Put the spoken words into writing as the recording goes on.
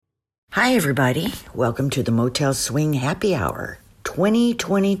Hi, everybody. Welcome to the Motel Swing Happy Hour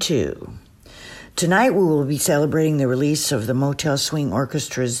 2022. Tonight we will be celebrating the release of the Motel Swing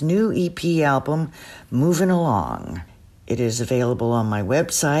Orchestra's new EP album, Movin Along. It is available on my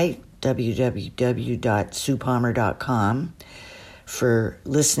website, www.supalmer.com, for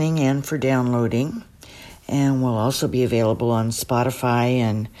listening and for downloading, and will also be available on Spotify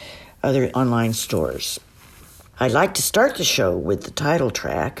and other online stores. I'd like to start the show with the title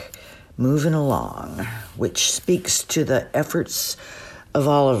track, Movin Along, which speaks to the efforts of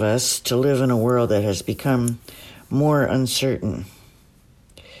all of us to live in a world that has become more uncertain.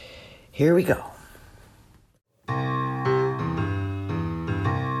 Here we go.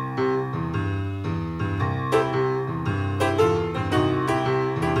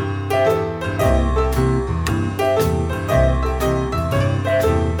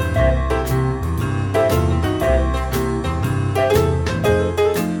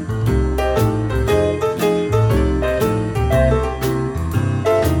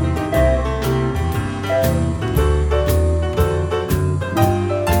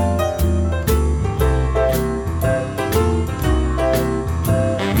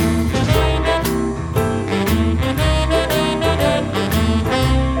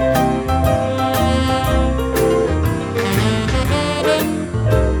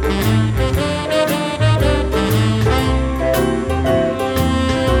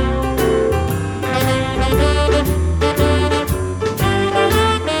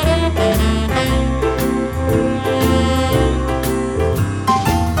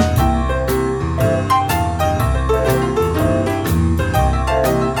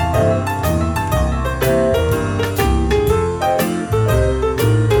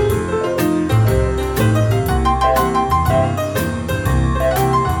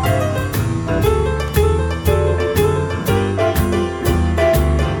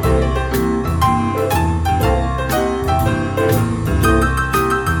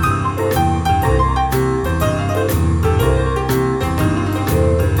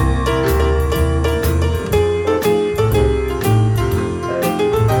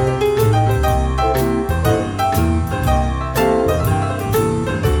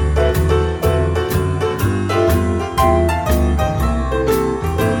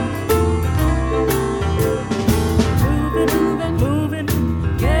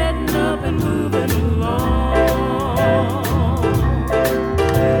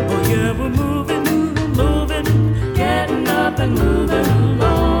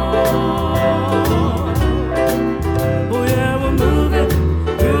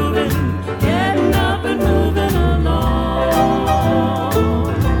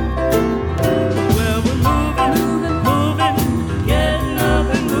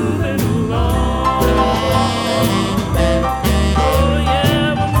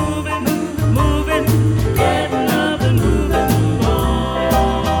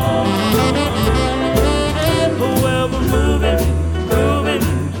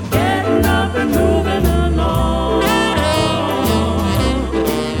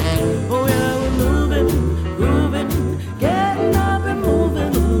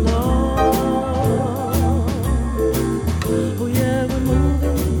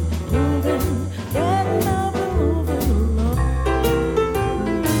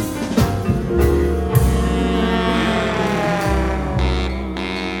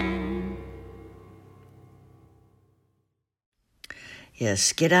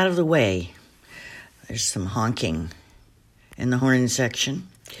 Yes, get out of the way. There's some honking in the horn section.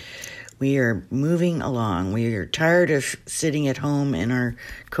 We are moving along. We are tired of sitting at home in our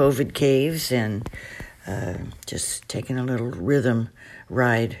COVID caves and just taking a little rhythm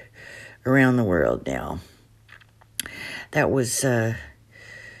ride around the world now. That was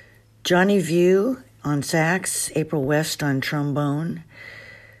Johnny View on sax, April West on trombone,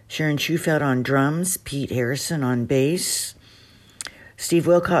 Sharon Schufelt on drums, Pete Harrison on bass, Steve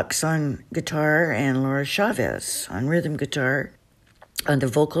Wilcox on guitar, and Laura Chavez on rhythm guitar. On the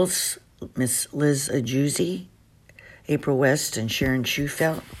vocals, Miss Liz Ajuzzi, April West, and Sharon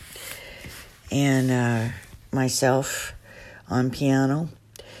Schufelt, and myself on piano.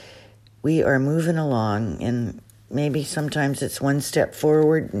 We are moving along, and maybe sometimes it's one step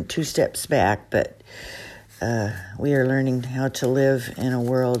forward and two steps back, but we are learning how to live in a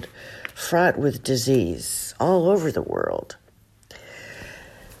world fraught with disease all over the world.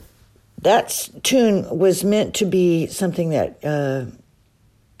 That tune was meant to be something that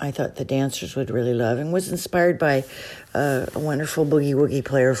I thought the dancers would really love, and was inspired by a wonderful boogie-woogie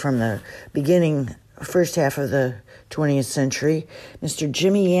player from the first half of the 20th century, Mr.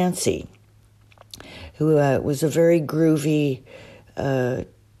 Jimmy Yancey, who was a very groovy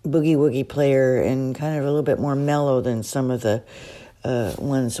boogie woogie player and kind of a little bit more mellow than some of the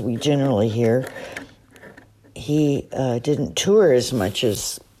ones we generally hear. He didn't tour as much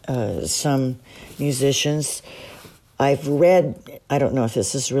as some musicians. I've read, I don't know if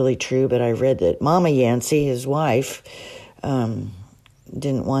this is really true, but I read that Mama Yancey, his wife,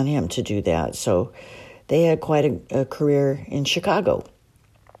 didn't want him to do that. So they had quite a career in Chicago.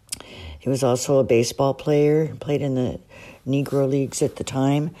 He was also a baseball player, played in the Negro Leagues at the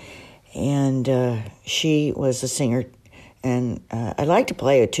time, and she was a singer. And I'd like to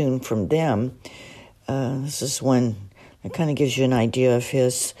play a tune from them. This is one that kind of gives you an idea of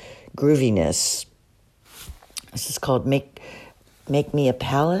his grooviness. This is called Make Me a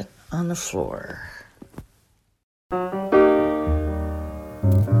Pallet on the Floor.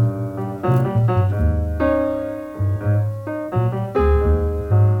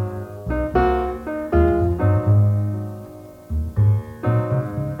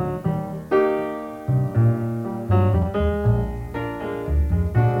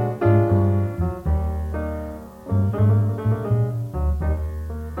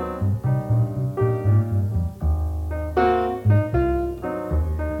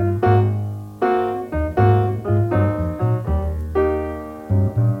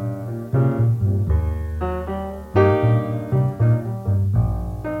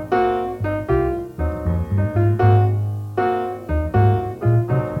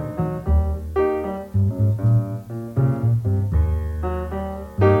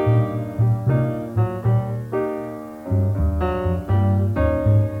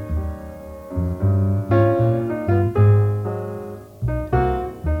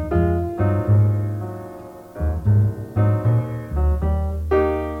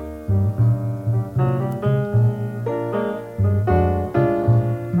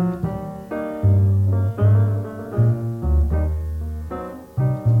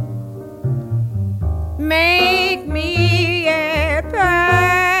 Make me a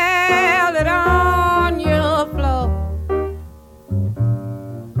pallet on your floor.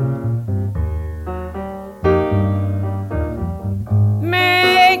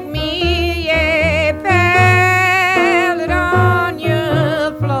 Make me a pallet on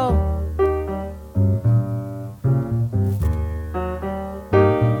your floor.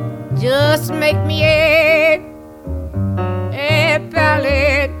 Just make me a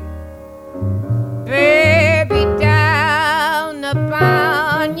pallet, baby, down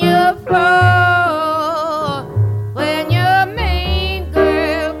upon your floor. When your main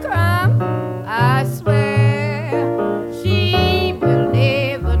girl comes, I swear she will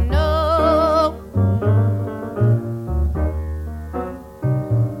never know.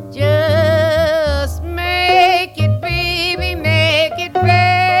 Just make it, baby, make it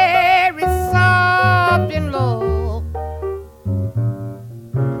very soft and low.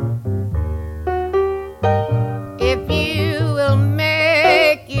 If you will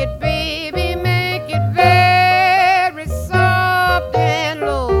make it, baby, make it very soft and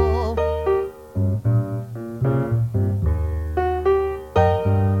low.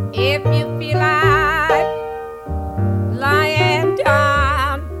 If you feel like lying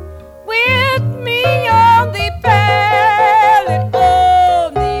down with me on the pallet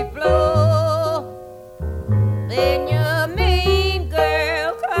on the floor, then your main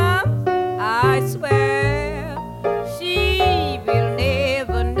girl comes, I swear she will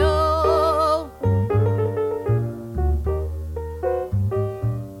never know.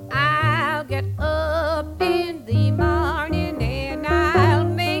 I'll get up in the morning and I'll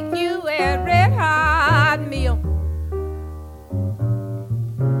make you a red hot meal.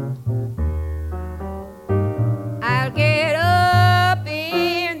 I'll get up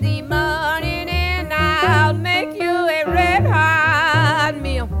in the morning and I'll make you a red hot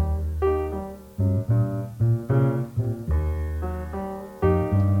meal.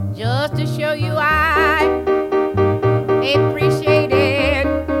 Just to show you I appreciate it.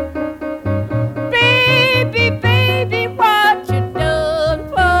 Baby, baby, what you done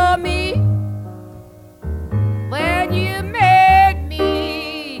for me when you made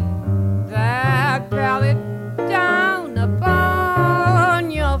me that pallet down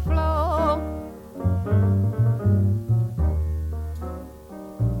upon your floor.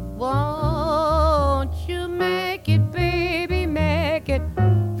 Won't you make it, baby, make it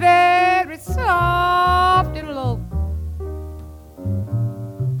very soft and low.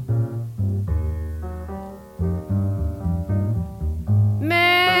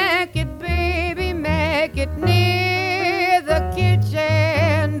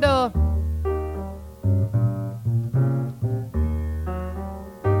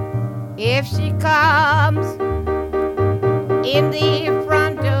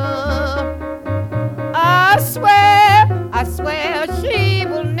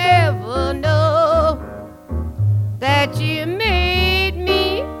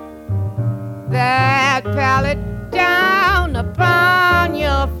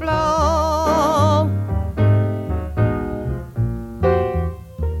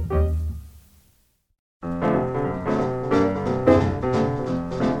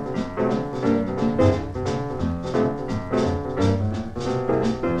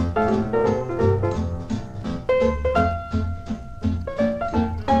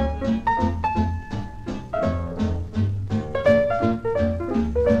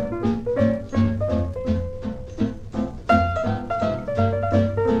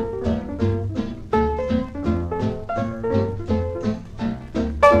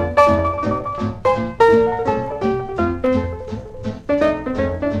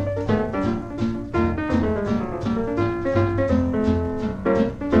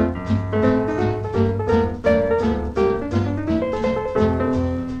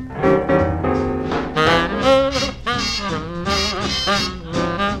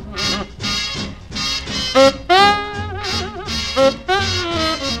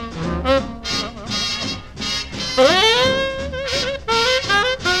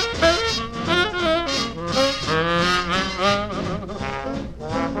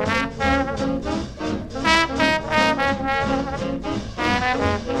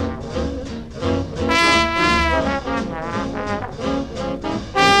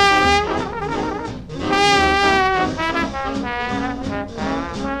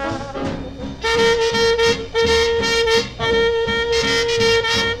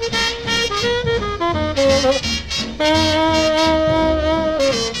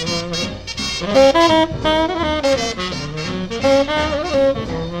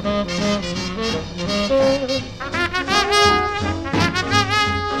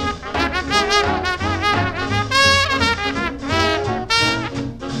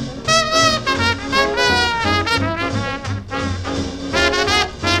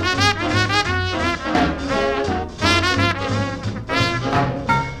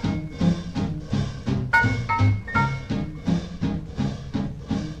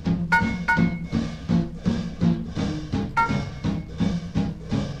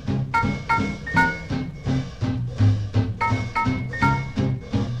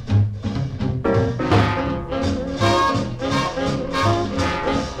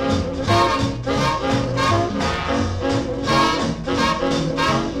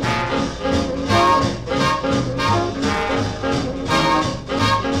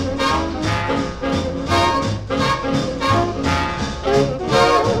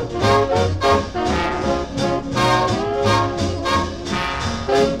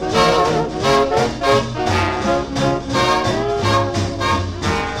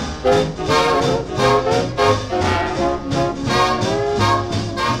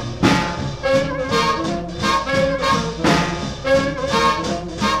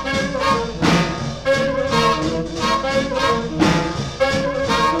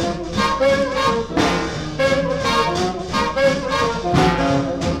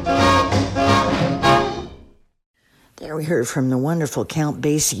 We heard from the wonderful Count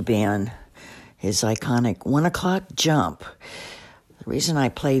Basie Band, his iconic 1 o'clock jump. The reason I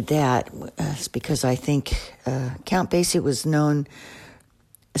played that is because I think Count Basie was known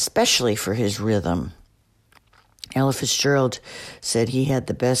especially for his rhythm. Ella Fitzgerald said he had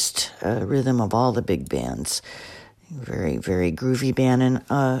the best rhythm of all the big bands. Very, very groovy band, and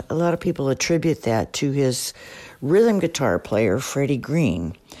a lot of people attribute that to his rhythm guitar player, Freddie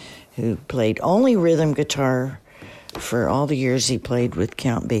Green, who played only rhythm guitar for all the years he played with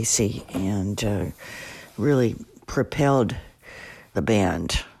Count Basie, and really propelled the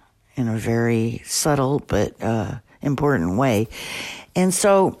band in a very subtle but important way. And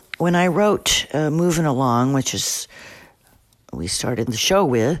so when I wrote Movin Along, which is we started the show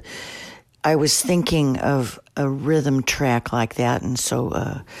with, I was thinking of a rhythm track like that, and so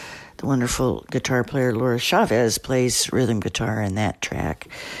the wonderful guitar player Laura Chavez plays rhythm guitar in that track.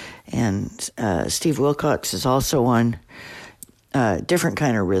 And Steve Wilcox is also on different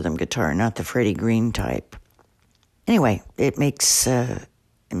kind of rhythm guitar, not the Freddie Green type. Anyway, it makes for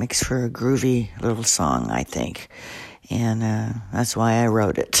a groovy little song, I think, and that's why I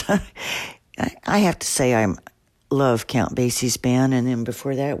wrote it. I have to say I love Count Basie's band, and then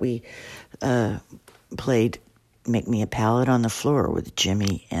before that we played "Make Me a Pallet on the Floor" with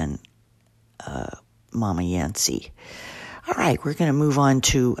Jimmy and Mama Yancey. All right, we're going to move on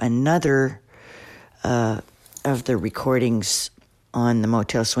to another of the recordings on the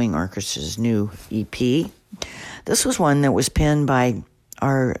Motel Swing Orchestra's new EP. This was one that was penned by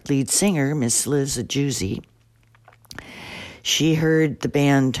our lead singer, Miss Liz Ajuzzi. She heard the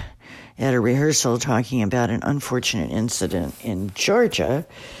band at a rehearsal talking about an unfortunate incident in Georgia,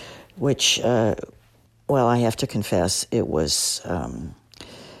 which, well, I have to confess, it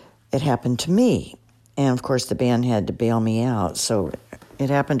happened to me. And, of course, the band had to bail me out, so it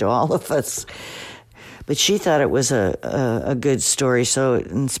happened to all of us. But she thought it was a good story, so it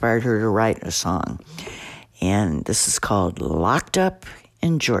inspired her to write a song. And this is called "Locked Up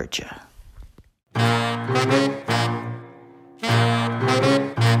in Georgia."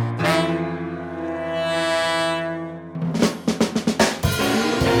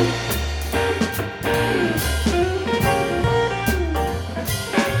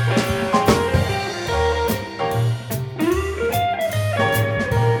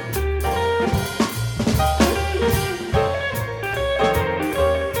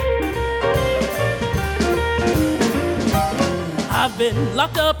 I've been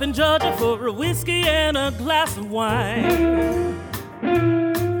locked up in Georgia for a whiskey and a glass of wine.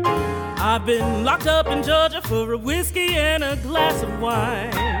 I've been locked up in Georgia for a whiskey and a glass of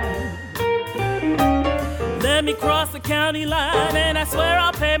wine. Let me cross the county line and I swear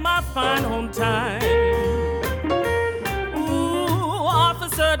I'll pay my fine on time. Ooh,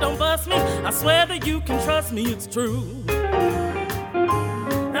 officer, don't bust me. I swear that you can trust me, it's true.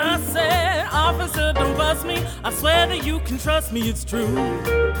 I said, officer, don't bust me. I swear that you can trust me, it's true.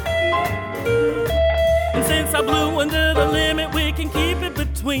 And since I blew under the limit, we can keep it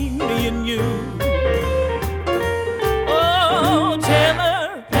between me and you. Oh,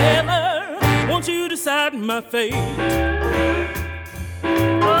 Taylor, Taylor, won't you decide my fate?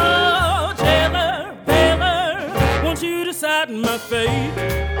 Oh, Taylor, Taylor, won't you decide my fate?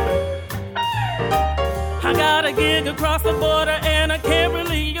 I got a gig across the border and I can't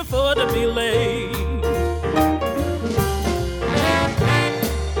really afford to be late.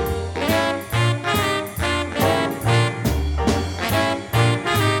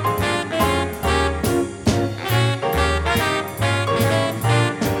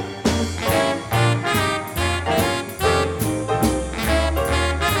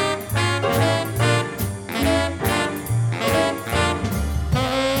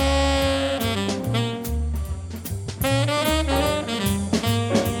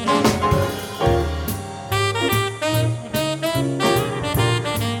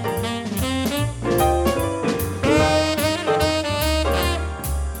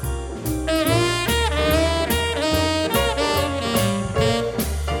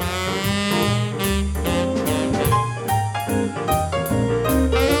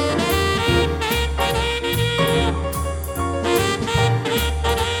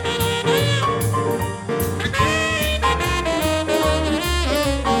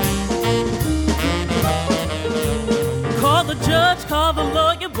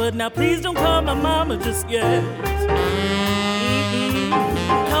 But now please don't call my mama just yet.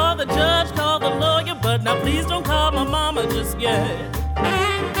 Call the judge, call the lawyer, but now please don't call my mama just yet.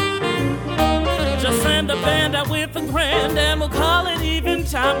 Just send the band out with a grand and we'll call it even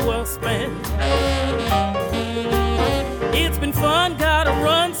time well spent. It's been fun, gotta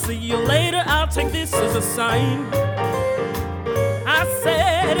run, see you later, I'll take this as a sign. I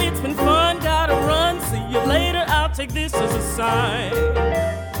said it's been fun, gotta run, see you later, I'll take this as a sign.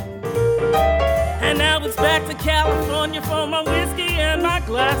 And now it's back to California for my whiskey and my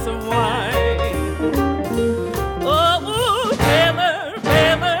glass of wine. Oh, Taylor,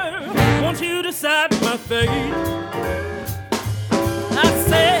 Taylor, won't you decide my fate? I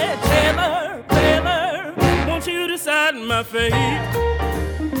said, Taylor, Taylor, won't you decide my fate?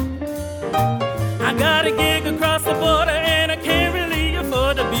 I got a gig across the border and I can't really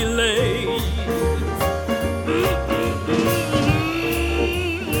afford to be late.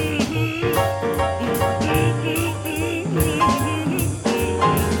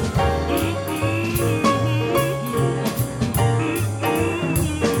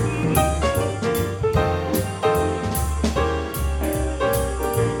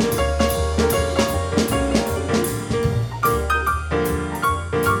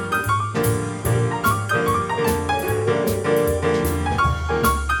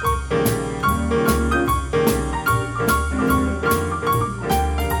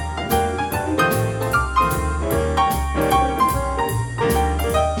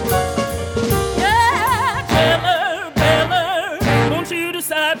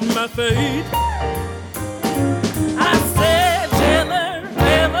 My fate. I said, Taylor,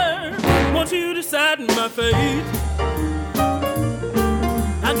 Taylor, won't you decide my fate?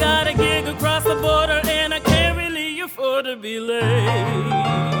 I got a gig across the border and I can't really afford to be late.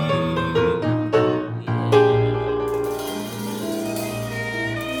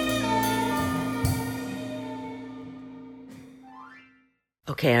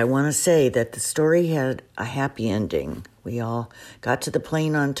 Okay, I want to say that the story had a happy ending. We all got to the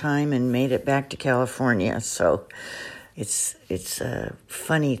plane on time and made it back to California, so it's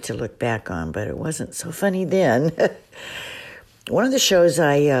funny to look back on, but it wasn't so funny then. One of the shows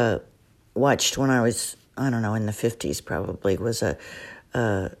I watched when I was, I don't know, in the 50s probably, was a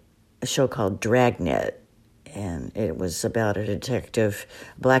show called Dragnet, and it was about a detective,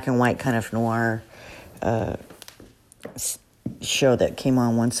 black and white kind of noir show that came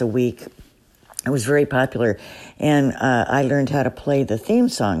on once a week. It was very popular, and I learned how to play the theme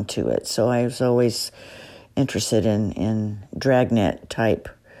song to it, so I was always interested in Dragnet type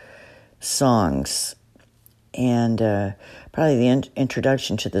songs. And probably the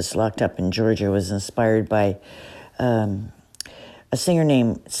introduction to this Locked Up in Georgia was inspired by a singer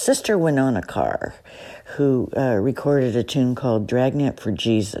named Sister Winona Carr, who recorded a tune called Dragnet for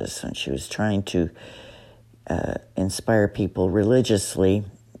Jesus, and she was trying to inspire people religiously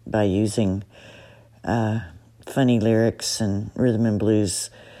by using funny lyrics and rhythm and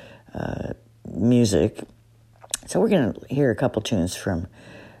blues music. So we're going to hear a couple tunes from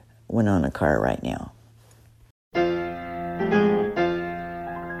Winona Carr right now.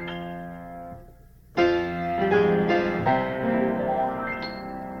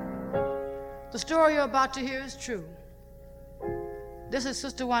 you're about to hear is true. This is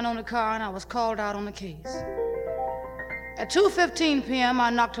Sister Winona Carr, and I was called out on the case. At 2:15 p.m., I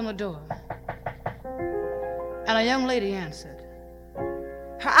knocked on the door, and a young lady answered.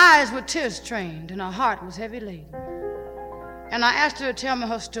 Her eyes were tear-strained, and her heart was heavy laden. And I asked her to tell me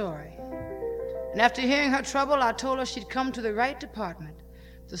her story. And after hearing her trouble, I told her she'd come to the right department,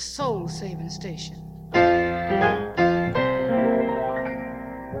 the soul-saving station.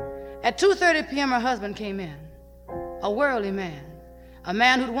 At 2:30 p.m., her husband came in, a worldly man, a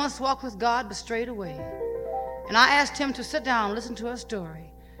man who'd once walked with God but strayed away. And I asked him to sit down and listen to her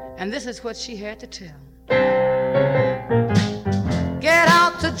story, and this is what she had to tell. Get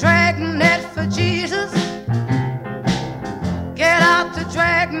out the dragnet for Jesus. Get out the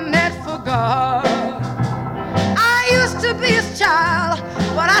dragnet for God. I used to be his child,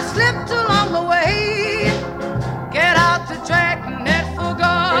 but I slipped along the way. Get out the dragnet for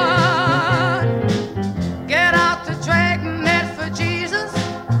God. Get out the dragnet for Jesus.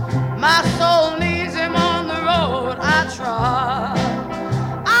 My soul needs him on the road I trod.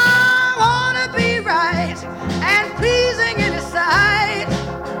 I want to be right and pleasing in his sight.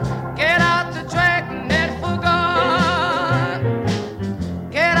 Get out the dragnet for God.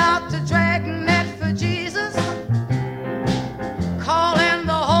 Get out the dragnet for Jesus. Call in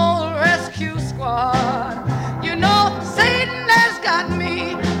the whole rescue squad. You know Satan has got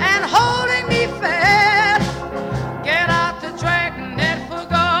me and holding me fast. Get out the dragnet for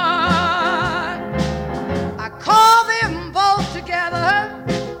God. I called them both together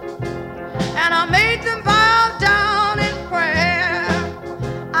and I made them bow down in prayer.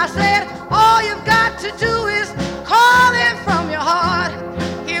 I said, all you've got to do is call him from your heart.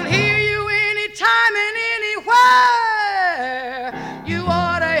 He'll hear you anytime and anywhere. You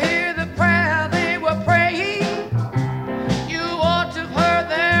ought to hear the prayer they were praying. You ought to have heard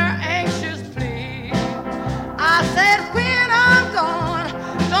their anxious plea. I said, when I'm gone,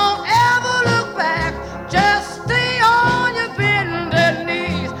 don't ever look back. Just stay on your bended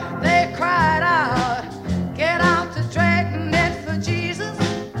knees. They cried out, get out the dragnet for Jesus.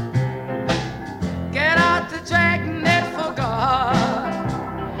 Get out the dragnet for God.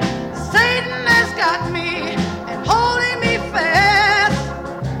 Satan has got me and holding me fast.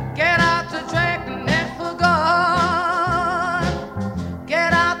 Get out the dragnet for God.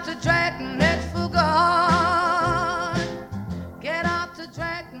 Get out the dragnet for God. Get out the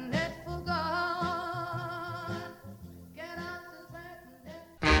dragnet for God. Get out the dragnet.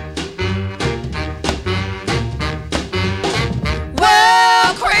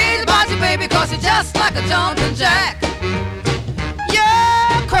 Well, crazy about you, baby, 'cause you're just like a jumping jack.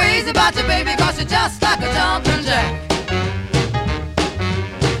 Yeah, crazy about you, baby, 'cause you're just like a jumping jack.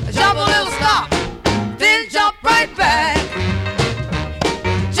 Jump a little, stop, then jump right back.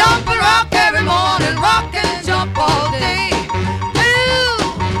 Jump and rock every morning, rock and jump all day. Ooh,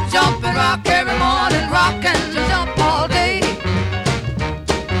 jump and rock every morning, rock and jump all day.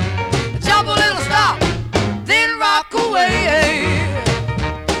 Jump a little, stop, then rock away.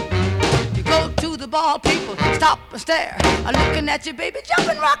 You go to the ball, people stop and stare. I'm looking at you, baby,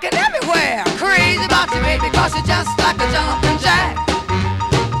 jumping, rocking everywhere. Crazy about you, baby, 'cause you're just like a jumping jack.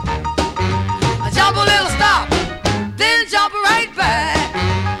 Jump a little, stop, then jump right back.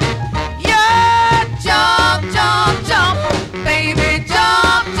 Yeah, jump, jump, jump, baby,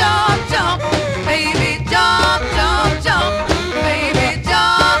 jump, jump, jump, baby, jump, jump, jump, baby,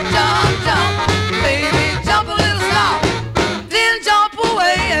 jump, jump, jump, baby, jump a little, stop, then jump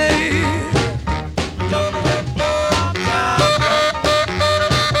away.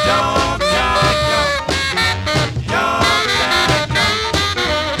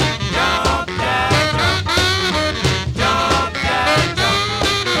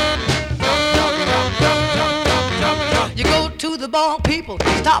 You go to the ball, people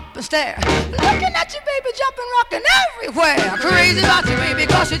stop and stare. Looking at you, baby, jumping, rocking everywhere. Crazy about you, baby,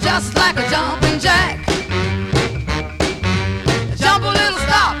 'cause you're just like a jumping jack. Jump a little,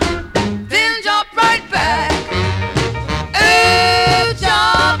 stop, then jump right back. Ooh,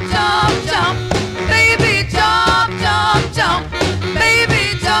 jump, jump, jump, baby, jump, jump, jump, baby,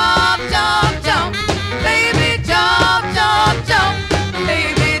 jump, jump, jump, baby, jump, jump, jump,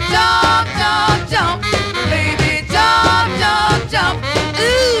 baby, jump, jump, jump, baby, jump, jump, jump.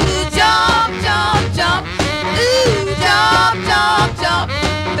 Ooh, jump, jump, jump. Ooh, jump, jump, jump,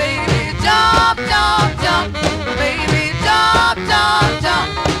 baby, jump, jump, jump, baby, jump, jump, jump,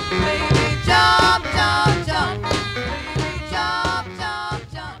 baby, jump, jump, jump, baby, jump, jump,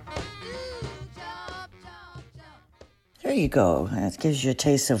 jump. Ooh, jump, jump, jump. There you go. That gives you a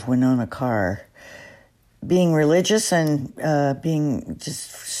taste of Winona Carr being religious and being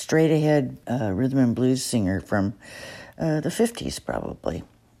just straight-ahead rhythm and blues singer from the 50s, probably.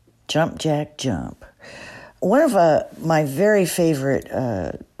 Jump, Jack, Jump. One of my very favorite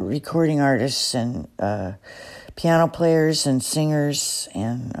recording artists and piano players and singers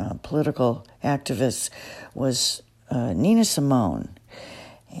and political activists was Nina Simone.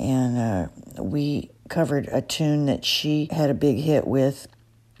 And we covered a tune that she had a big hit with,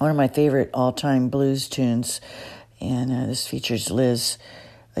 one of my favorite all-time blues tunes. And this features Liz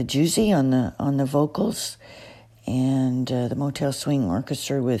Juzzi on the vocals, and the Motel Swing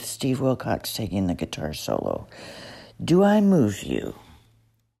Orchestra with Steve Wilcox taking the guitar solo. Do I Move You?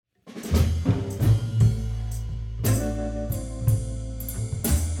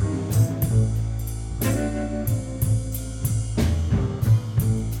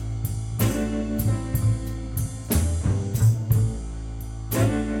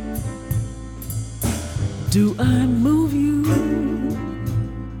 Do I move you?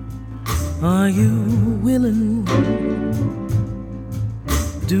 Are you willing?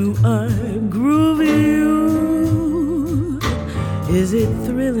 Do I groove you? Is it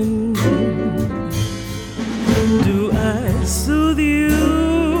thrilling? Do I soothe you?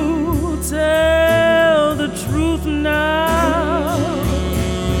 Tell the truth now.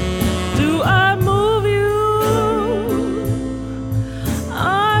 Do I move you?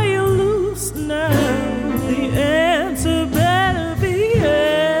 Are you loose now? The answer better be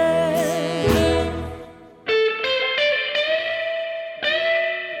yes.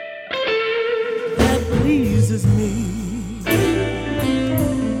 That pleases me.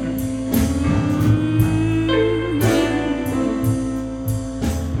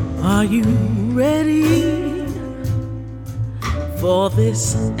 Are you ready for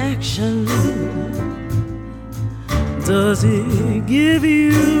this action? Does it give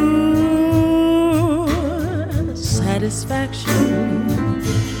you satisfaction?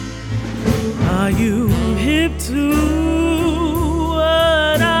 Are you hip to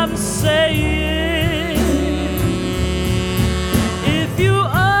what I'm saying? If you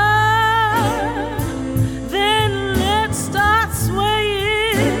are, then let's start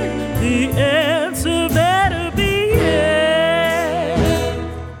swaying. The answer better be yes.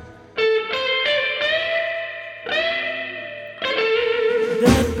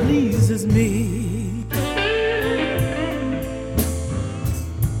 That pleases me.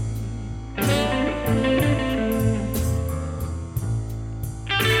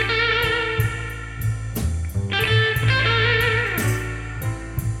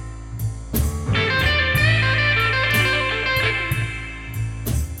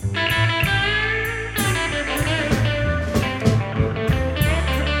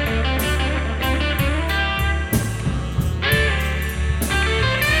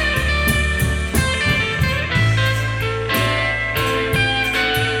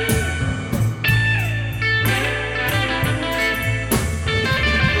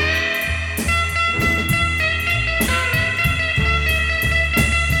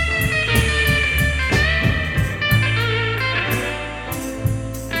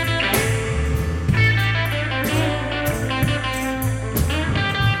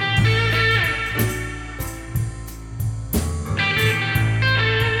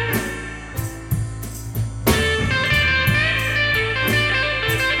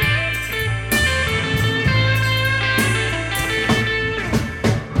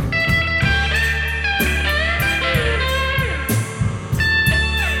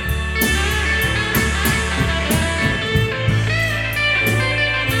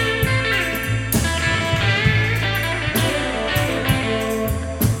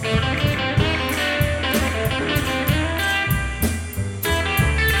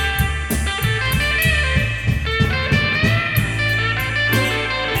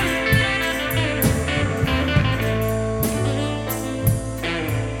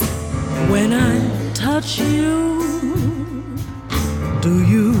 When I touch you, do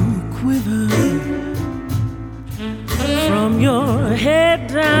you quiver from your head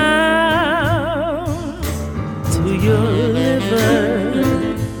down to your liver?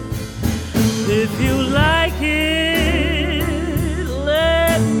 If you like it,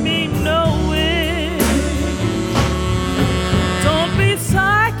 let me know it. Don't be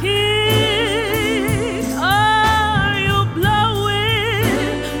psychic, or you'll blow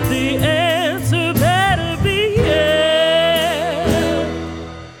it. The answer better be yes.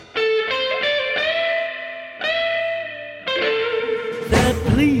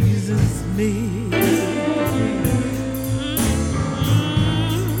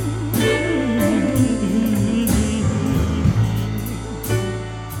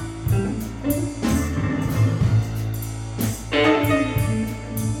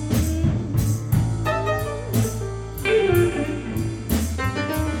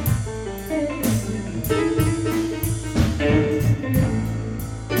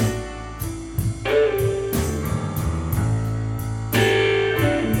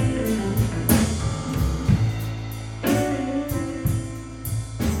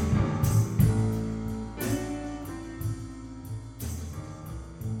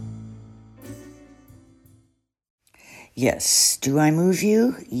 Yes. Do I move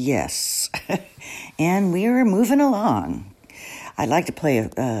you? Yes. And we are moving along. I'd like to play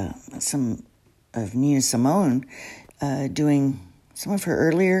some of Nina Simone doing some of her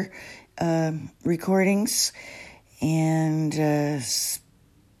earlier recordings and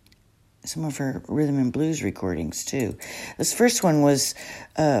some of her rhythm and blues recordings too. This first one was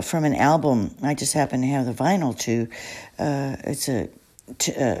from an album I just happen to have the vinyl to. It's a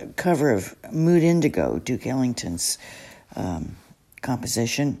cover of Mood Indigo, Duke Ellington's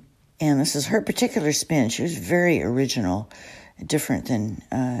composition. And this is her particular spin. She was very original, different than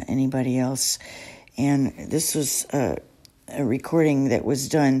anybody else. And this was a recording that was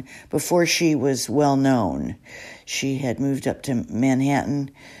done before she was well known. She had moved up to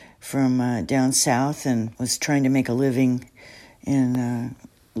Manhattan from down south and was trying to make a living in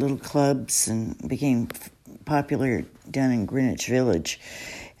little clubs and became popular down in Greenwich Village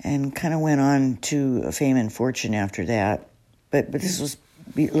and kind of went on to fame and fortune after that. But this was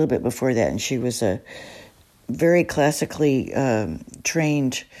a little bit before that, and she was a very classically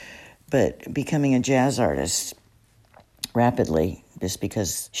trained but becoming a jazz artist rapidly just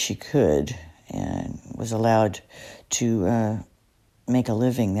because she could and was allowed to make a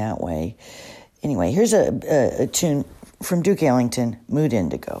living that way. Anyway, here's a tune from Duke Ellington, Mood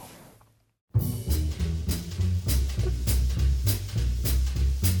Indigo.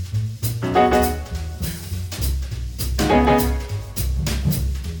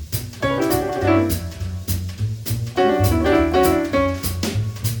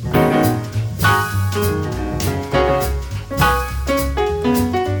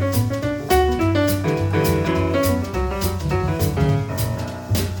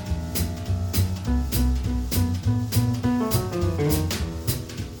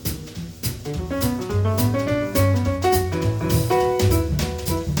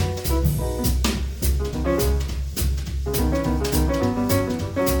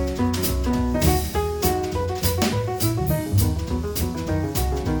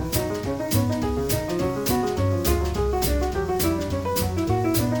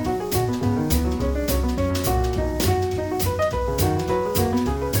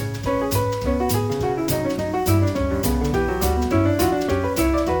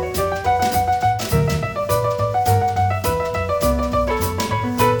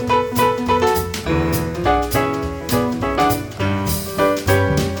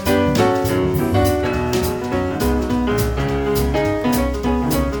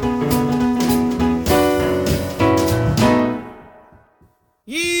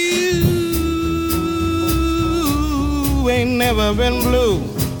 Never been blue.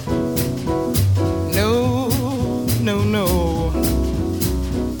 No, no, no.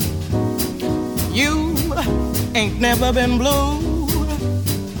 You ain't never been blue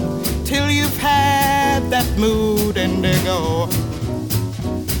till you've had that mood indigo.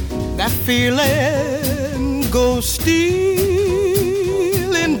 That feeling goes stealing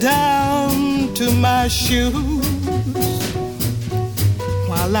down to my shoes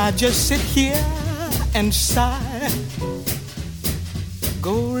while I just sit here and sigh.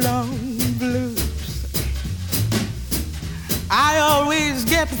 Go long blues. I always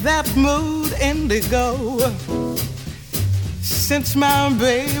get that mood indigo since my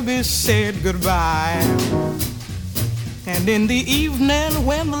baby said goodbye. And in the evening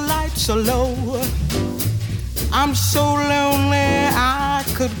when the lights are low, I'm so lonely I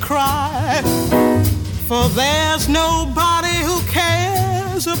could cry. For there's nobody who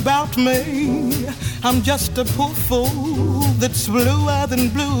cares about me. I'm just a poor fool that's bluer than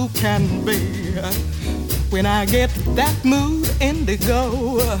blue can be. When I get that mood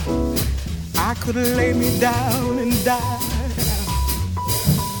indigo, I could lay me down and die.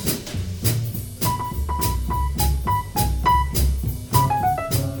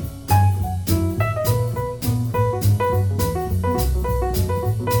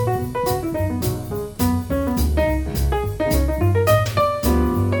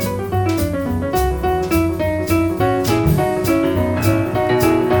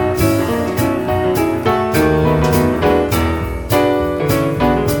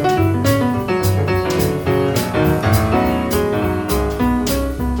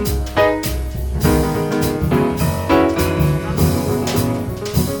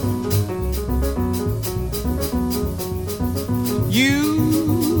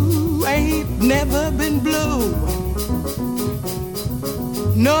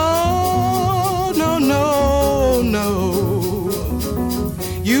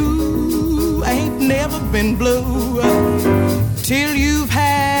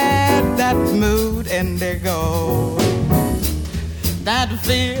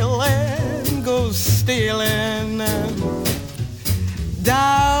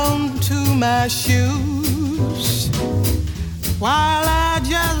 down to my shoes, while I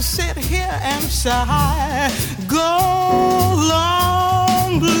just sit here and sigh, go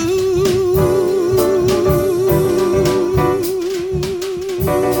long blue.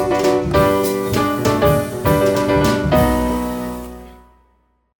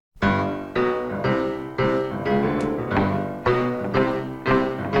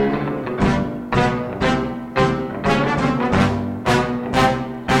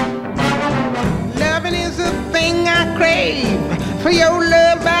 For your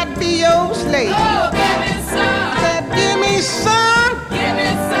love, I'd be your slave. Oh, give me some. Said, give me some. Give me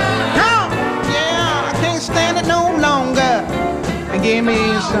some. Oh, yeah, I can't stand it no longer. Give me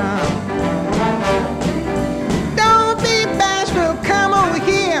some. Don't be bashful, come over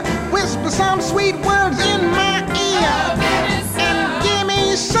here. Whisper some sweet words in my ear. Oh, give me some. And give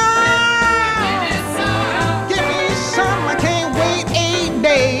me some. Give me some. Give me some. I can't wait 8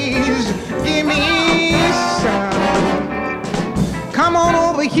 days. Give me some. Come on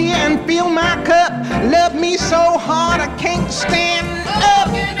over here and fill my cup. Love me so hard I can't stand up.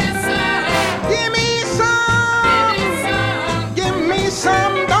 Give me some. Give me some. Give me some. Give me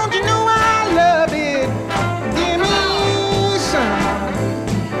some. Don't you know I love it? Give me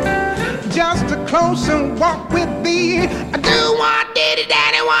some. Just a closer walk with thee. I do one, diddy,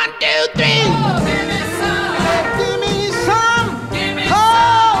 daddy, 1, 2, 3. Oh, give me some. Give me some. Give me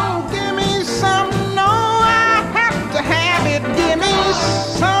Oh, give me some. No, I have to have it. Give me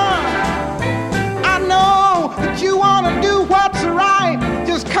some. I know that you want to do what's right.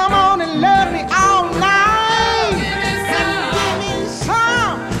 Just come on and love me all night. Give me some. And give me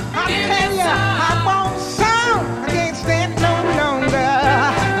some. I Give me tell you, some. I want some. I can't stand no longer.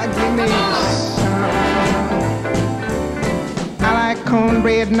 Give me some. I like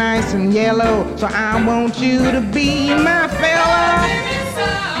cornbread nice and yellow, so I want you to be my fella. Give me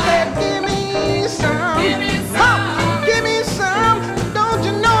some. Said, give me some. Give me some. Oh, give me some. Don't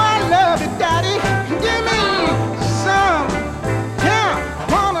you know I love it, Daddy? Give me some. Yeah,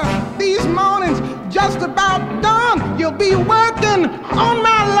 one of these mornings, just about done, you'll be working on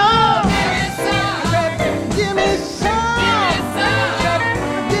my love. Said, give me some. Said,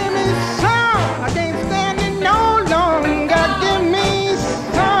 give me some. I can't stand it no longer. Give me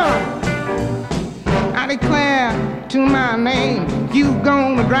some. I declare to my name, you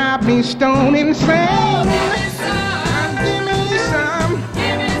gonna drive me stone insane. Give me some.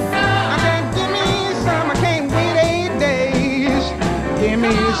 I said, give me some. I can't wait 8 days. Give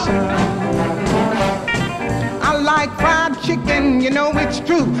me some. I like fried chicken, you know it's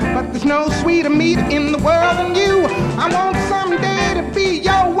true, but there's no sweeter meat in the world than you. I want someday to be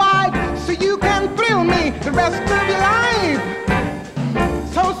your wife, so you can thrill me the rest of your life.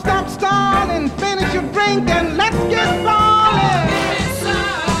 So stop stalling, finish your drink, and let's get falling.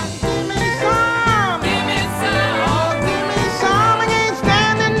 Give me some. Oh, give me some. I can't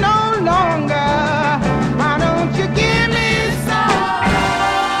stand it no longer. Why don't you give me some?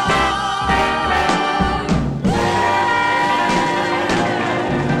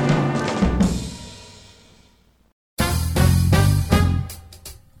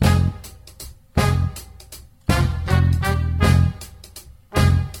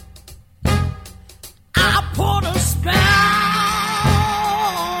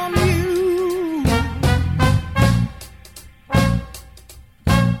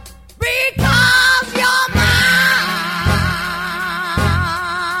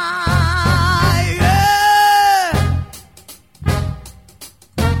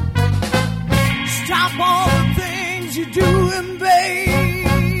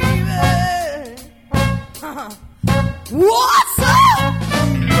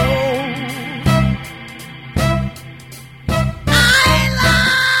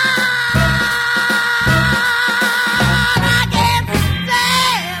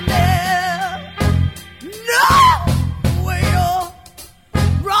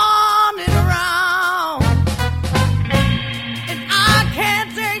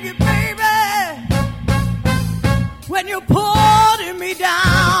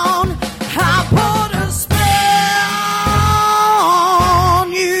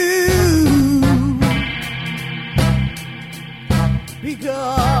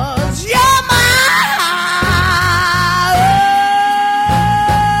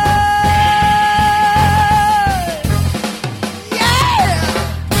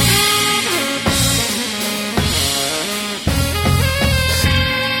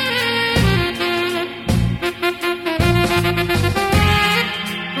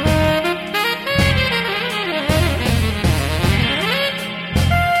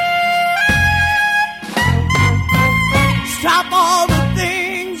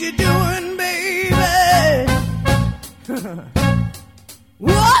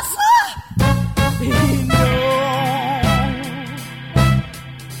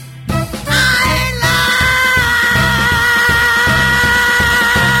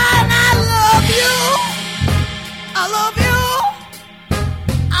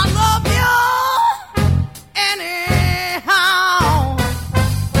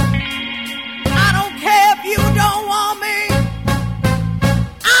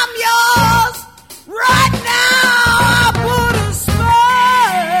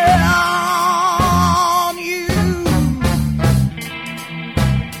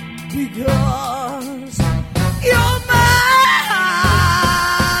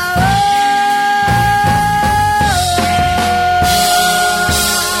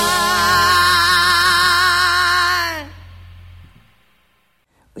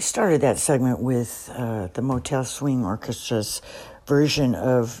 We started that segment with the Motel Swing Orchestra's version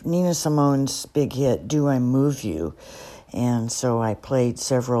of Nina Simone's big hit, Do I Move You? And so I played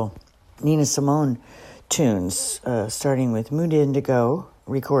several Nina Simone tunes, starting with Mood Indigo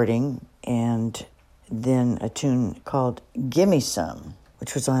recording, and then a tune called Gimme Some,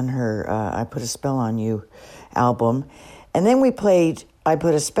 which was on her I Put a Spell on You album. And then we played I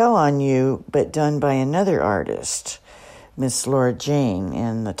Put a Spell on You, but done by another artist, Miss Laura Jane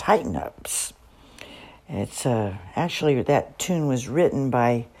and the Tighten Ups. It's actually, that tune was written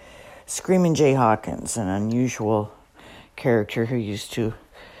by Screamin' Jay Hawkins, an unusual character who used to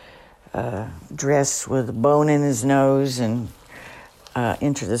dress with a bone in his nose and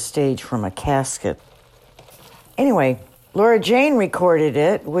enter the stage from a casket. Anyway, Laura Jane recorded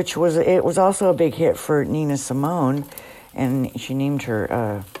it, it was also a big hit for Nina Simone, and she named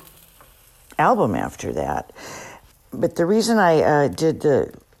her album after that. But the reason I did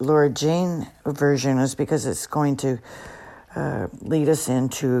the Laura Jane version is because it's going to lead us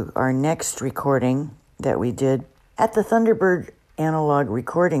into our next recording that we did at the Thunderbird Analog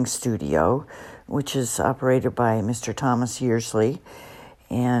Recording Studio, which is operated by Mr. Thomas Yearsley,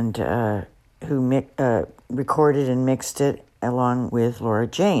 and who recorded and mixed it along with Laura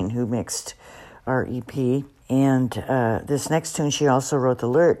Jane, who mixed our EP. And this next tune, she also wrote the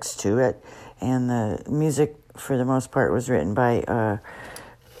lyrics to it, and the music, for the most part, was written by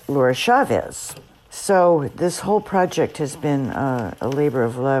Laura Chavez. So this whole project has been a labor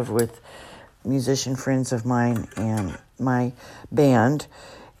of love with musician friends of mine and my band,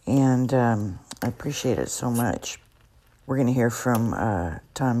 and I appreciate it so much. We're going to hear from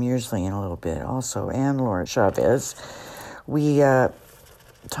Tom Yearsley in a little bit also, and Laura Chavez.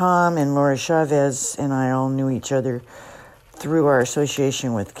 Tom and Laura Chavez and I all knew each other through our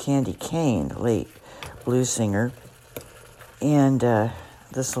association with Candy Kane, the late blues singer, and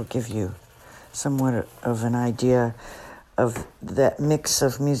this will give you somewhat of an idea of that mix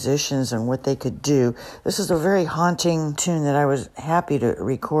of musicians and what they could do. This is a very haunting tune that I was happy to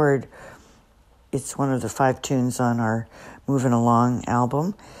record. It's one of the 5 tunes on our Movin Along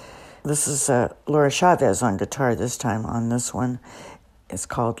album. This is Laura Chavez on guitar this time on this one. It's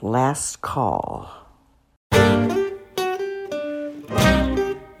called Last Call.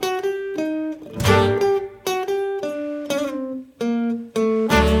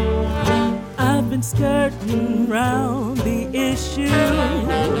 I've been skirting round the issue,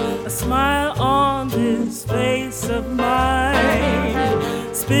 a smile on this face of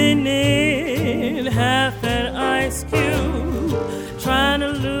mine, spinning half an ice cube, trying to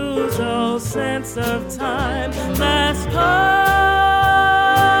lose all sense of time. Last call.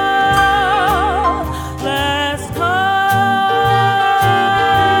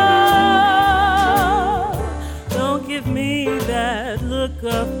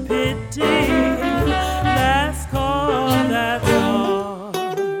 Of pity, last call, that's all.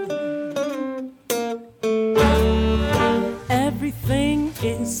 Everything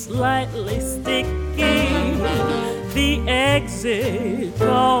is slightly sticky. The exit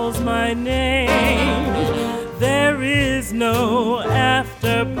calls my name. There is no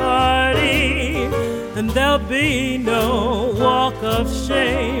after party, and there'll be no walk of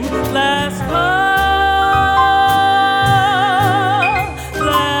shame. Last call.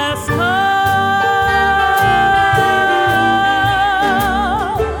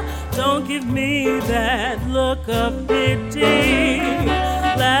 Look of pity,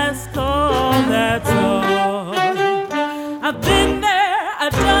 last call, that's all. I've been there,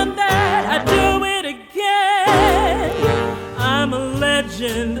 I've done that, I do it again. I'm a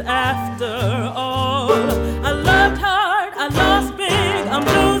legend after all. I loved hard, I lost big, I'm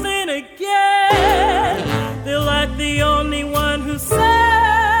losing again. Feel like the only one who served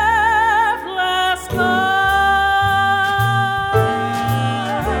last call.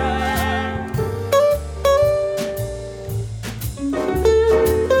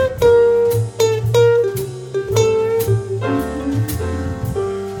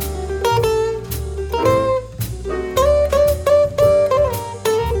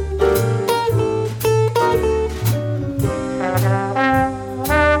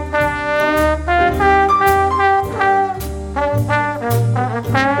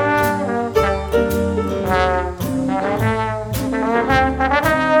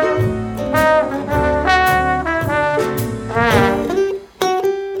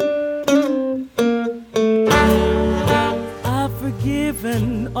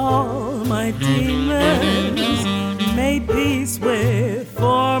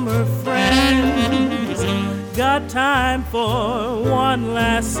 Time for one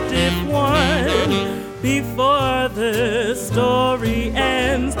last stiff one. before the story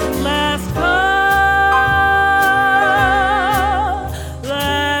ends. Last call,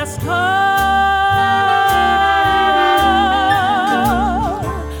 last call.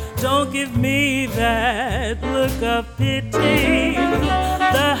 Don't give me that look of pity.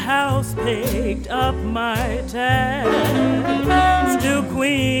 The house picked up my tab. Still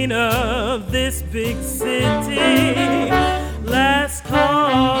queen of this big city. Last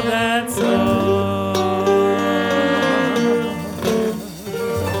call, that's all.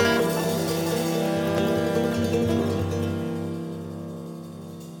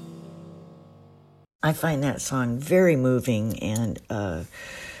 I find that song very moving and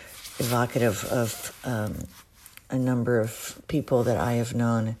evocative of a number of people that I have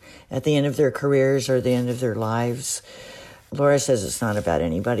known at the end of their careers or the end of their lives. Laura says it's not about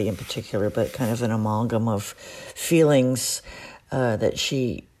anybody in particular, but kind of an amalgam of feelings that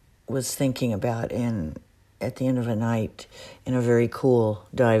she was thinking about at the end of a night in a very cool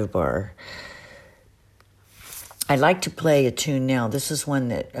dive bar. I'd like to play a tune now. This is one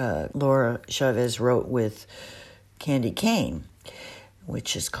that Laura Chavez wrote with Candy Kane,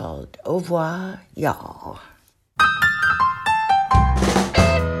 which is called Au revoir, y'all.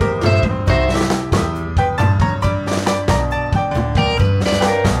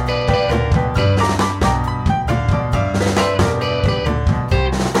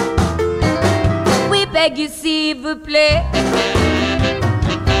 We beg you, s'il vous plaît,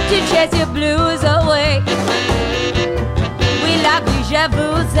 to chase your blues away. La vie, je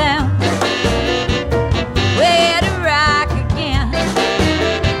vous aime. We're here to rock again.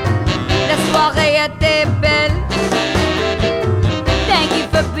 La soirée était belle. Thank you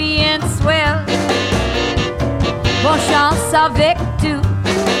for being swell. Bonne chance avec tout.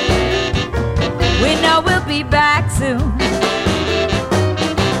 We know we'll be back soon.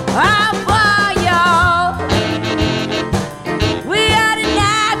 Au revoir, y'all. We are the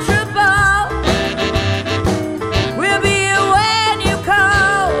natural ball. We'll be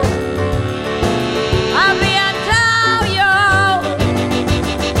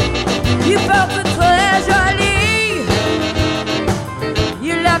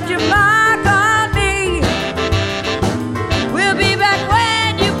your mark on me. We'll be back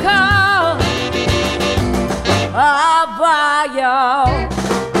when you call. Au revoir, y'all.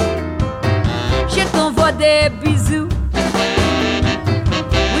 Je t'envoie des bisous.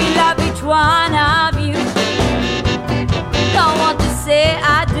 We love each one of you. Don't want to say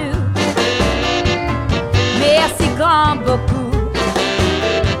I do. Merci grand beaucoup.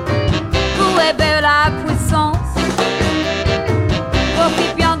 Pour belle la puissance.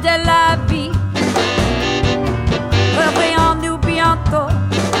 Profitant de la vie, revoyons-nous bientôt.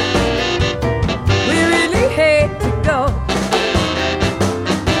 We really hate to go.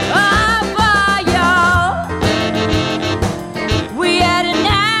 Au revoir, y'all. We had a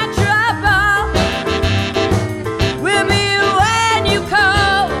natural ball. We'll be here when you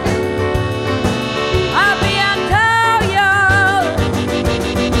call. À bientôt, y'all.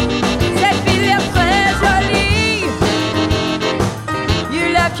 Cette ville est très jolie. You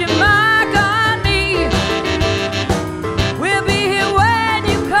left your mark on me. We'll be here when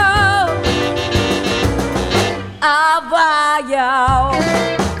you call. Au revoir, y'all.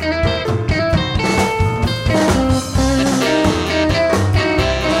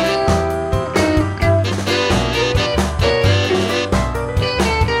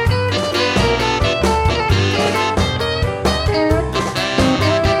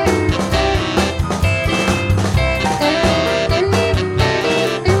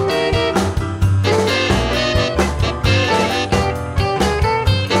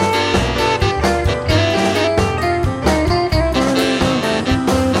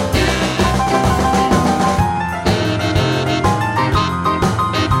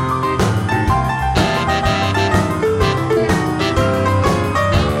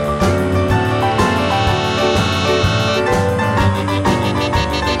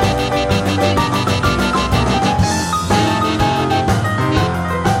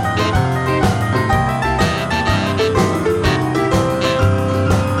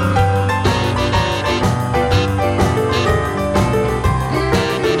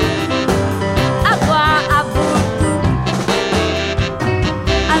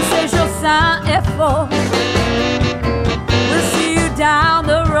 We'll see you down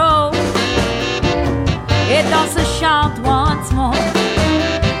the road. Et dans ce chante once more.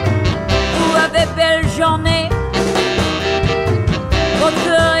 Vous avez belle journée. Votre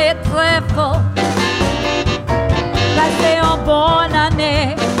cœur est très fort. Passez une bonne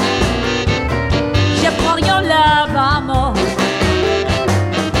année. Je prends rien là, vamos.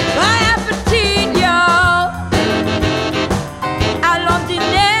 Bon appétit, y'all.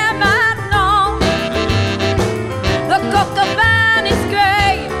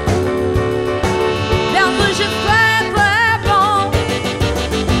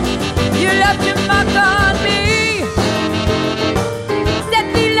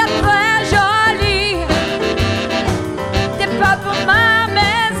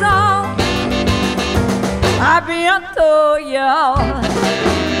 y'all.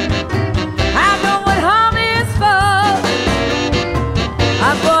 I know what home is for.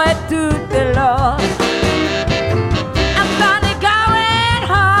 I'm going to the Lord. I'm finally going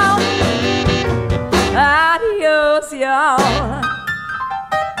home. Adios, y'all.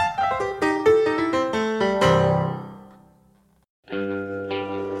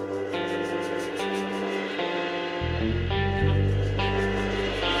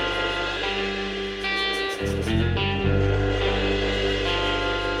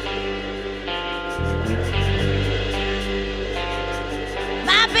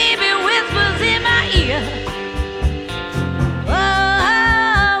 My baby whispers in my ear,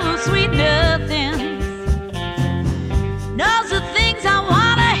 oh, sweet nothings, knows the things I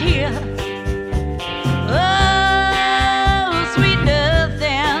wanna hear, oh, sweet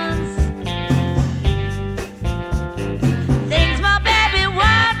nothings, things my baby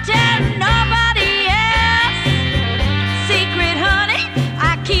won't tell nobody else, secret honey, I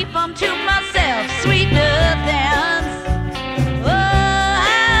keep them to myself, sweet nothings.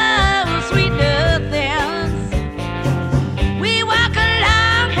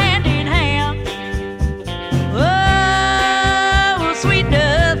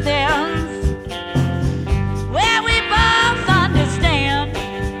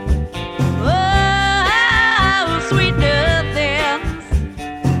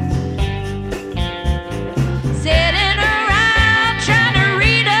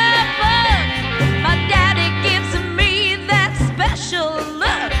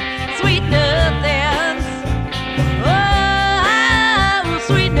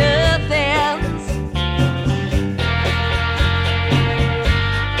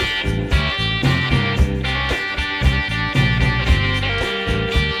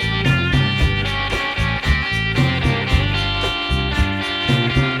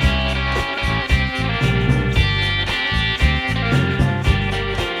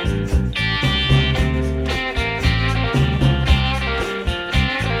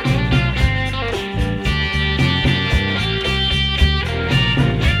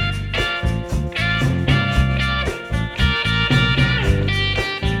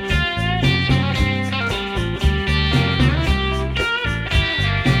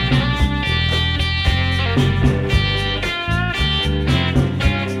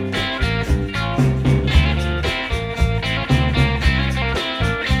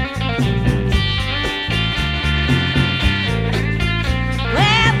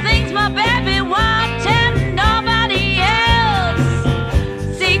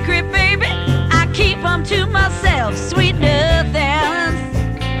 To myself, sweet nothings.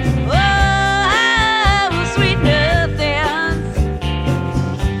 Oh, sweet nothings.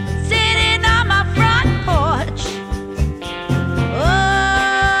 Sitting on my front porch.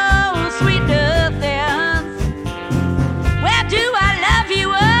 Oh, sweet nothings. Well, do I love you?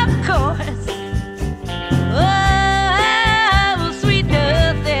 Of course. Oh, sweet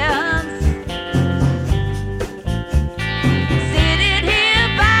nothings. Sitting here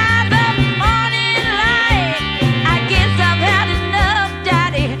by the morning light. I guess I've had enough,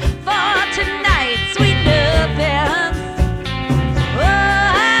 Daddy, for tonight. Sweet nothings.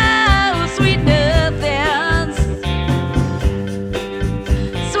 Oh, sweet nothings.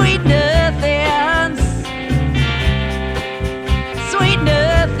 Sweet nothings. Sweet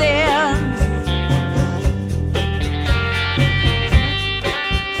nothings.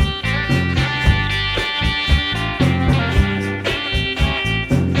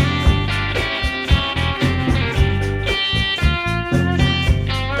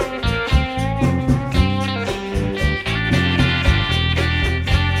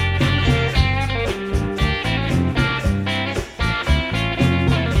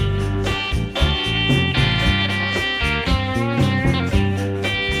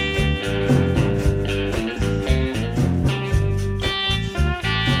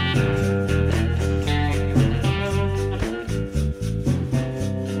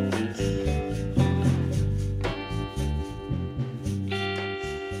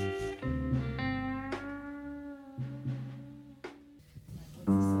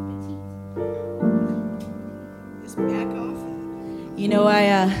 You know,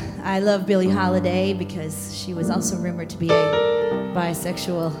 I love Billie Holiday because she was also rumored to be a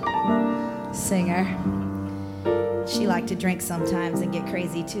bisexual singer. She liked to drink sometimes and get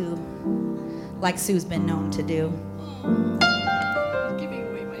crazy too, like Sue's been known to do. Giving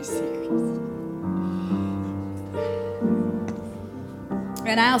away my secrets.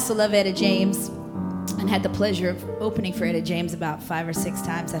 And I also love Etta James, and had the pleasure of opening for Etta James about 5 or 6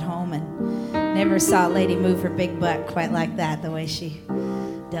 times at home, and never saw a lady move her big butt quite like that, the way she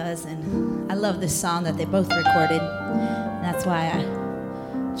does. And I love this song that they both recorded. That's why I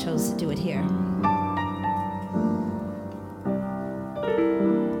chose to do it here.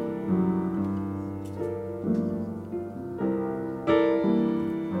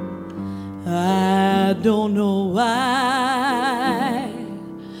 I don't know why,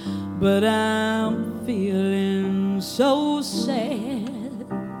 but I'm feeling so sad.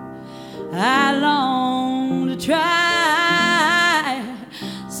 I long to try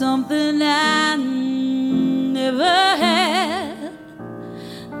something I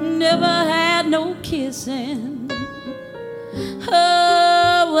never had no kissing.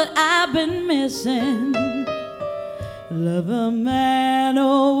 Oh, what I've been missing. Love a man,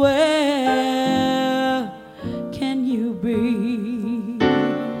 oh, where can you be?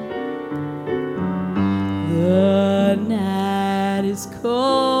 The night is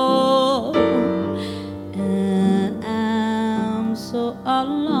cold and I'm so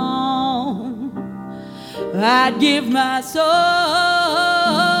alone. I'd give my soul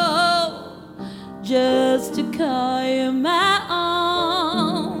just to call you my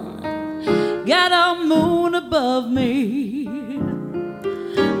own. Got a moon above me,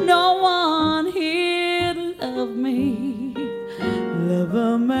 no one here to love me. Love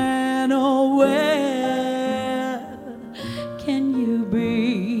a man, oh, where can you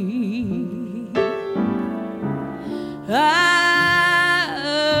be?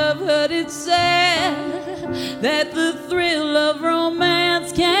 I've heard it said that the thrill of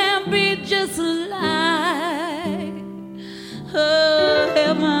romance can be just like a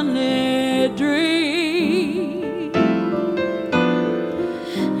heavenly dream.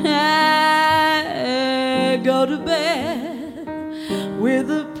 I go to bed with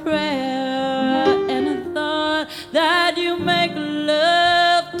a prayer and a thought that you make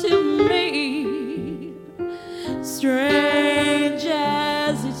love to me. Strange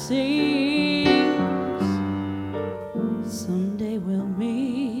as it seems, someday we'll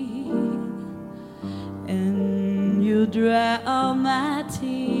meet and you'll dry all my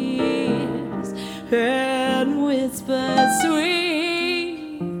tears and whisper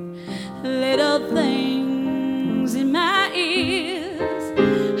sweet little things in my ears.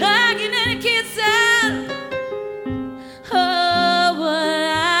 Hugging and kissing, oh, what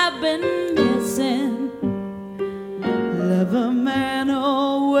I've been missing. Love a man,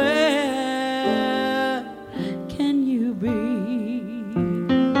 oh, where can you be?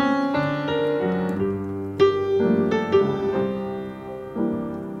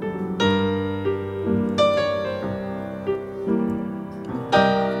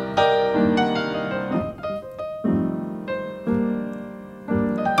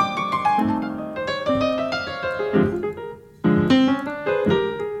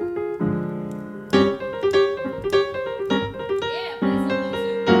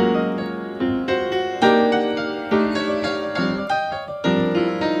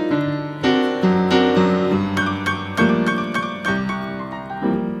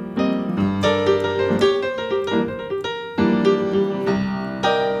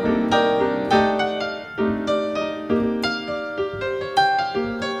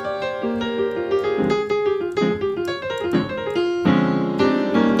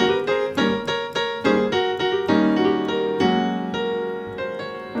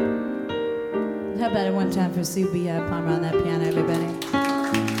 How about it one time for Sue B. Palmer on that piano, everybody?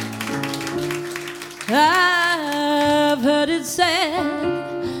 I've heard it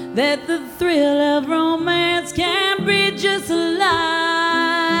said that the thrill of romance can be just like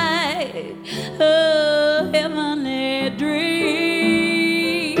a heavenly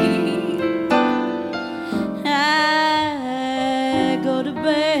dream. I go to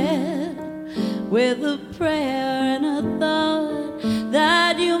bed with a prayer and a thought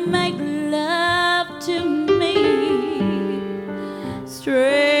that you make love to me.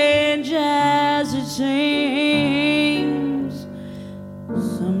 Strange as it seems,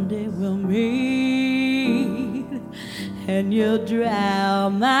 someday we'll meet and you'll dry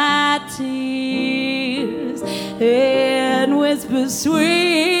my tears and whisper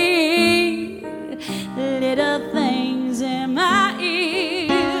sweet little things in my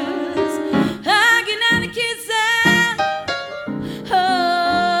ears. Hugging and kissing,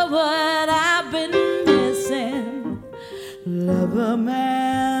 oh, what I've been missing. Love a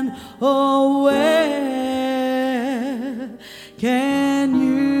man, oh, where can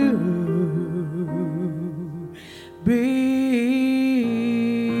you be?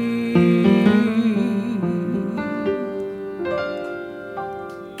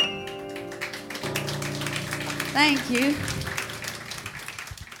 Thank you.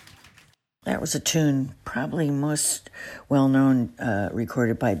 That was a tune probably most well-known,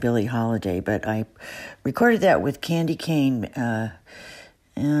 recorded by Billie Holiday, but I recorded that with Candy Kane, kind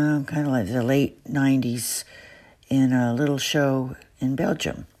of like the late 90s, in a little show in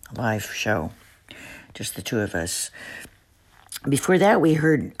Belgium, a live show, just the two of us. Before that, we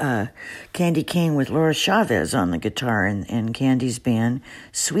heard Candy Kane with Laura Chavez on the guitar and Candy's band,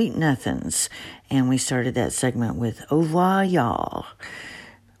 Sweet Nothings. And we started that segment with Au revoir, y'all,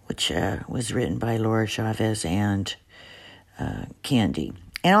 which was written by Laura Chavez and Candy.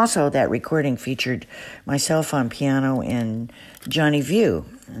 And also that recording featured myself on piano and Johnny View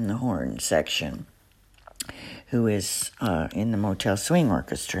in the horn section, who is in the Motel Swing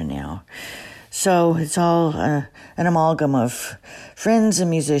Orchestra now. So it's all an amalgam of friends and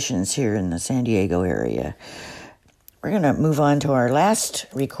musicians here in the San Diego area. We're going to move on to our last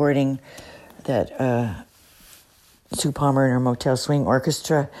recording that Sue Palmer and her Motel Swing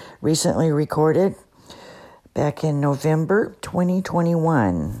Orchestra recently recorded back in November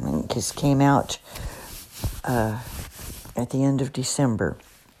 2021. It just came out at the end of December.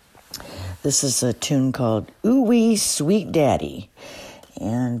 This is a tune called Ooh Wee Sweet Daddy.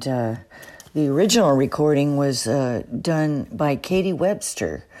 And the original recording was done by Katie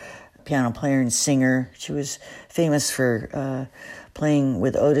Webster, piano player and singer. She was famous for playing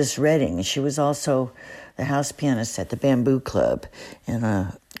with Otis Redding. She was also the house pianist at the Bamboo Club, in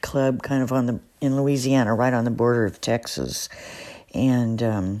a club kind of in Louisiana, right on the border of Texas.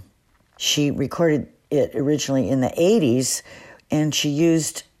 And she recorded it originally in the 80s, and she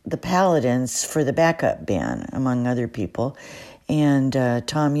used the Paladins for the backup band, among other people. And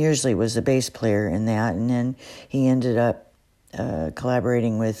Tom Yearsley was the bass player in that, and then he ended up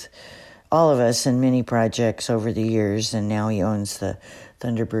collaborating with all of us in many projects over the years, and now he owns the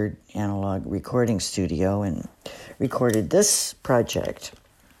Thunderbird Analog Recording Studio and recorded this project.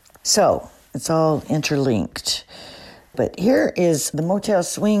 So, it's all interlinked. But here is the Motel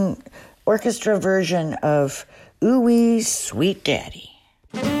Swing Orchestra version of Ooh Wee Sweet Daddy.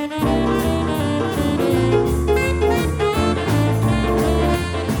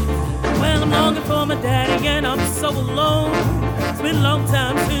 Longing for my daddy and I'm so alone. It's been a long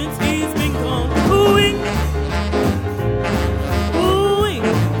time since he's been gone. Ooh-wee, ooh-wee,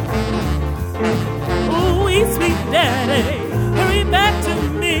 ooh-wee, sweet daddy, hurry back to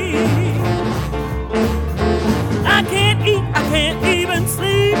me. I can't eat, I can't even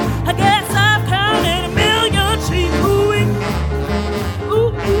sleep. I guess I've counted a million sheep. Ooh-wee,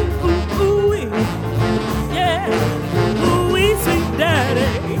 ooh-ooh, ooh-wee, yeah. Ooh-wee, sweet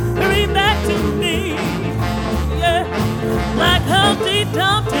daddy, hurry back to me, yeah. Like Humpty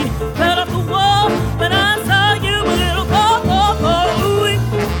Dumpty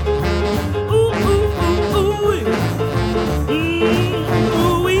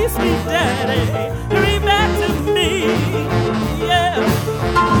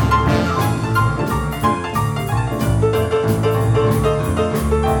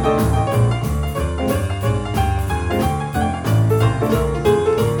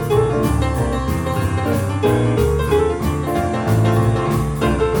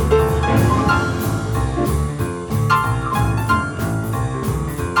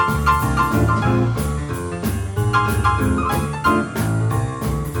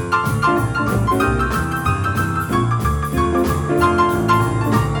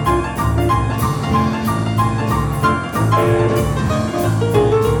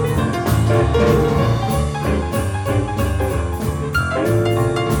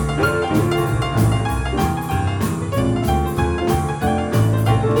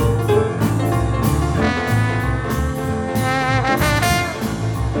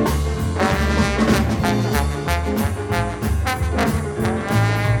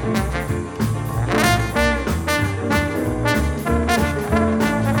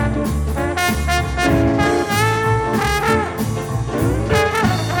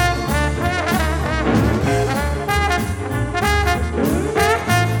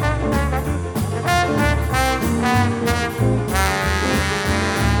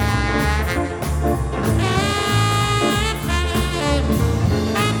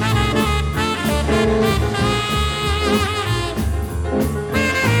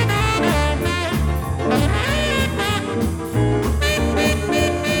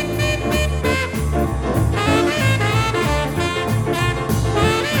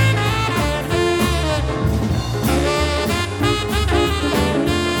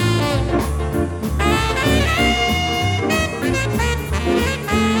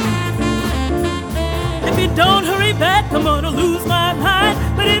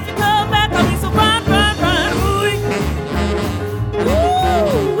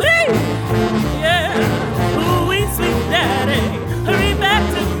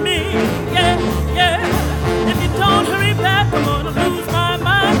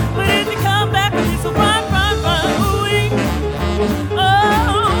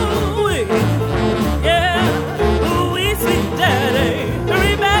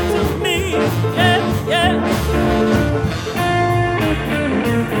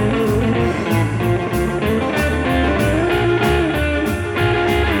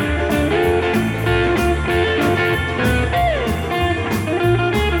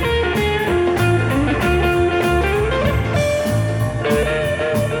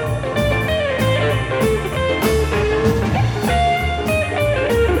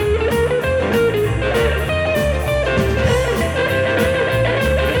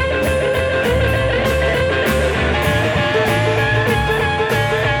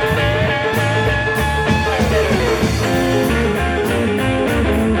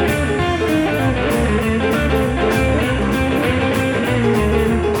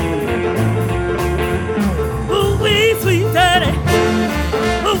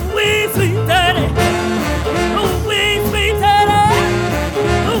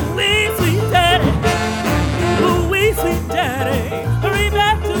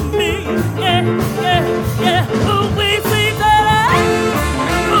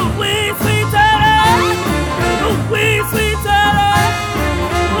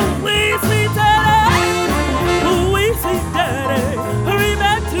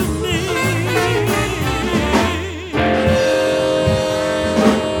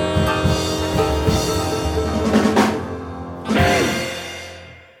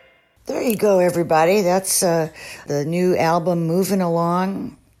you go, everybody. That's the new album, Movin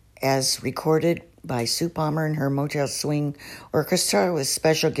Along, as recorded by Sue Palmer and her Motel Swing Orchestra with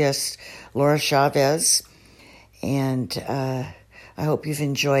special guest Laura Chavez. And I hope you've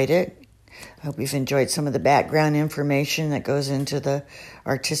enjoyed it. I hope you've enjoyed some of the background information that goes into the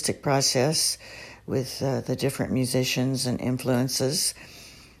artistic process with the different musicians and influences.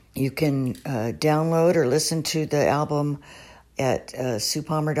 You can download or listen to the album at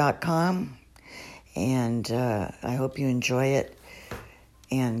SuePalmer.com. And I hope you enjoy it.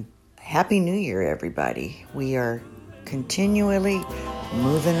 And Happy New Year, everybody. We are continually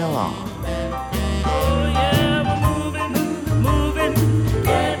moving along.